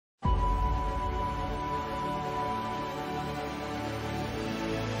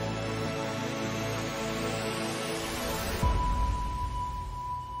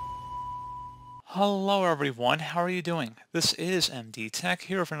Hello everyone, how are you doing? This is MD Tech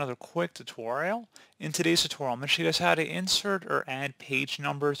here for another quick tutorial. In today's tutorial, I'm going to show you guys how to insert or add page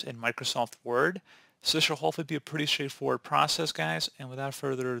numbers in Microsoft Word. So this should hopefully be a pretty straightforward process, guys, and without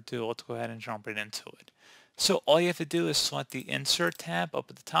further ado, let's go ahead and jump right into it. So all you have to do is select the Insert tab up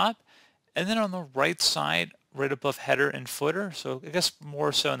at the top, and then on the right side, right above header and footer, so I guess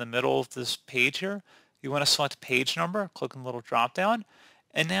more so in the middle of this page here, you want to select page number, click on the little drop down.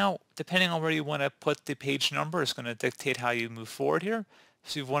 And now, depending on where you want to put the page number, is going to dictate how you move forward here.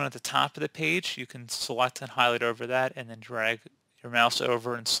 So you have one at the top of the page, you can select and highlight over that and then drag your mouse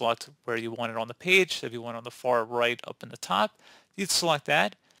over and select where you want it on the page. So if you want it on the far right up in the top, you'd select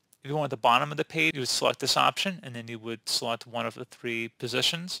that. If you want at the bottom of the page, you would select this option and then you would select one of the three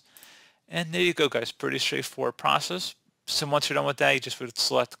positions. And there you go, guys. Pretty straightforward process. So once you're done with that, you just would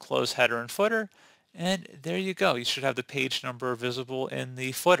select close header and footer. And there you go. You should have the page number visible in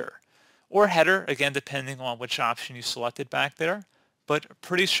the footer or header, again, depending on which option you selected back there. But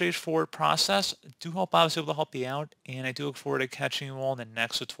pretty straightforward process. Do hope I was able to help you out, and I do look forward to catching you all in the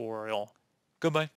next tutorial. Goodbye.